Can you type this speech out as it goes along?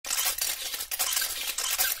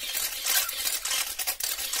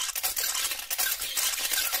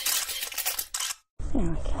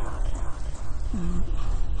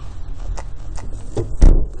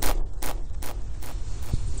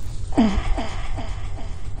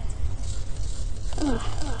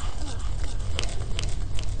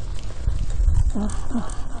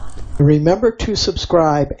Remember to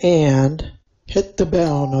subscribe and hit the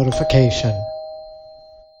bell notification.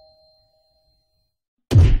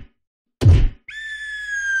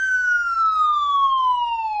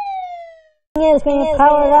 Is being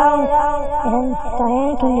powered on, and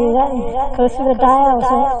Diane can do that and goes through the dials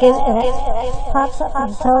and it gives and it pops up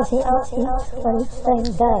and tells you what each thing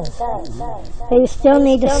does. But you still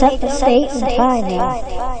need to set the date and time now.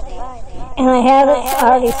 And I have it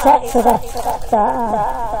already set so that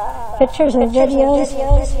the pictures and videos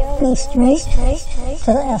go straight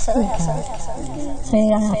to the SD card. So you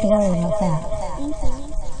don't have to worry about that.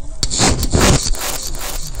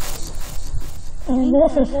 And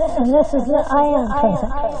this is the ion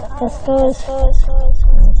present. This goes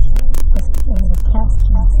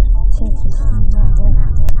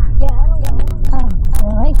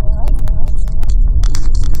really?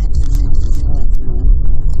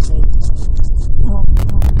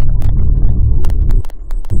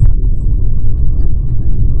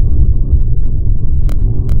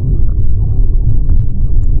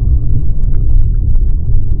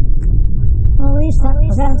 Well, at least that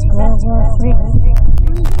prevents World War III.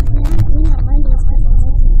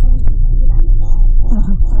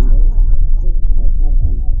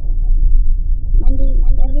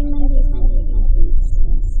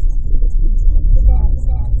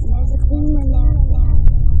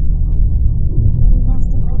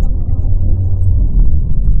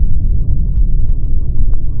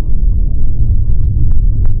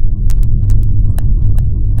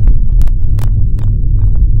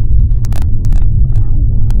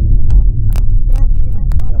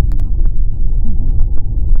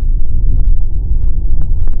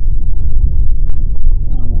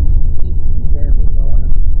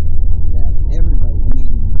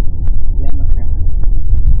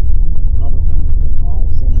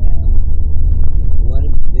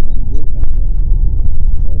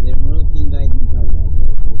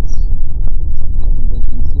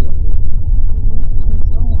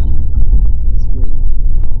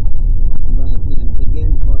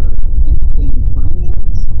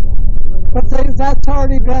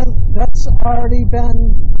 That's already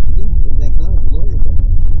been.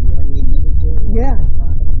 Yeah.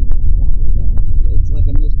 It's like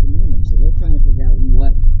a misdemeanor, so they're trying to figure out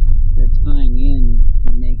what they're tying in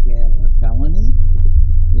to make it a felony.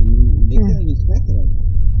 And they can't even speculate.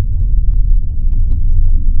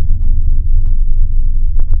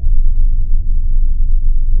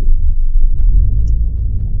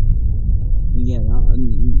 Yeah,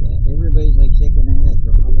 everybody's like shaking their heads.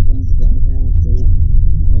 Republicans, Democrats,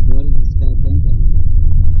 like, what is this guy thinking?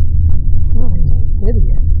 Well, he's an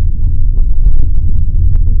idiot.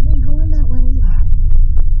 You can't go in that way.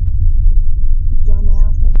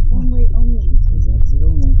 Dumbass, that's one way only. That's it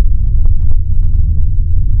only.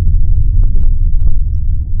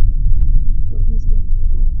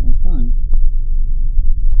 That's fine.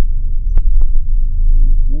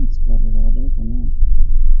 It's covered all day for now.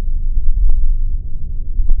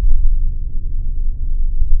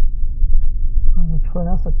 The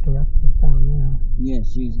traffic director down there. Yeah,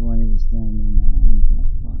 she's the one who was standing on that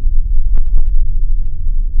spot.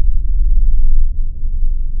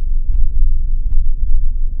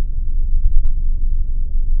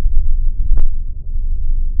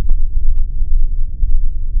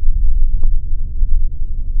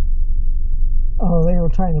 Oh, they were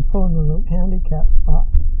trying to pull into the handicap spot.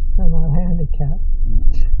 They're not handicapped.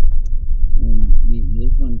 And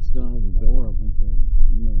this one still has a door open, so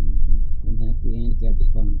you know you can have to be handicapped to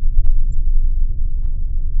come.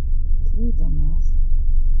 You dumbass.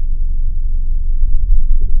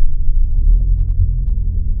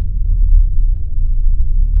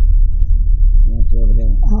 That's over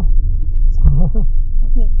there. Oh.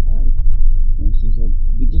 Okay, sorry. And she said,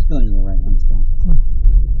 you just go into the right one spot.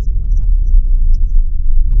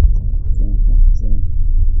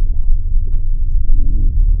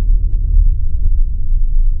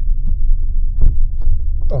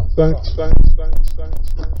 Oh, thanks.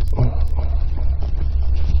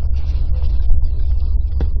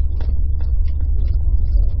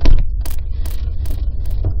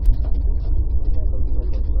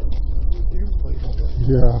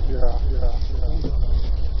 Yeah.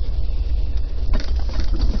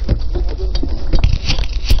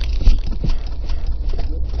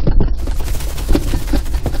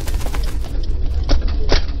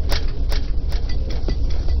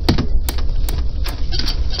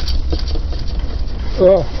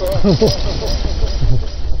 Oh.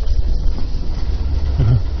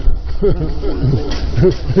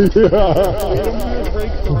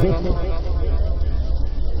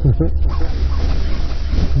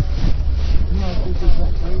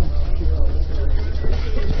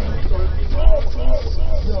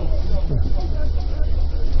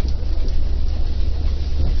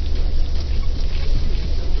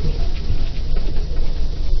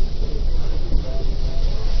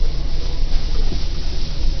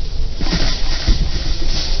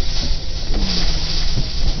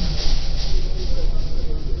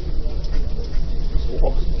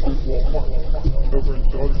 Over in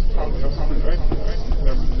George's town yesterday,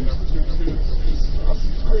 there were these two kids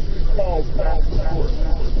called back and forth.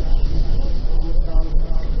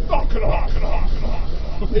 Knock it off, knock it off.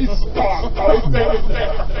 He stopped right there.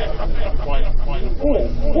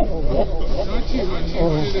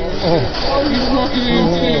 Oh, he's walking in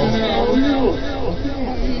now. How are you?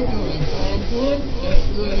 Good? That's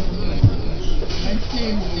good. I see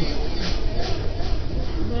you.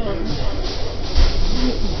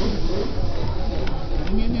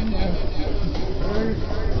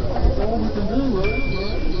 All we can do, right?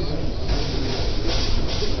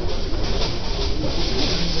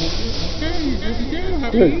 Okay, there we go.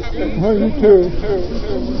 Happy Easter. How you too?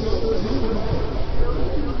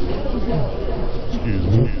 Excuse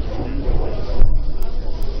me.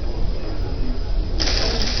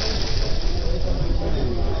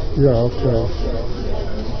 Yeah, okay.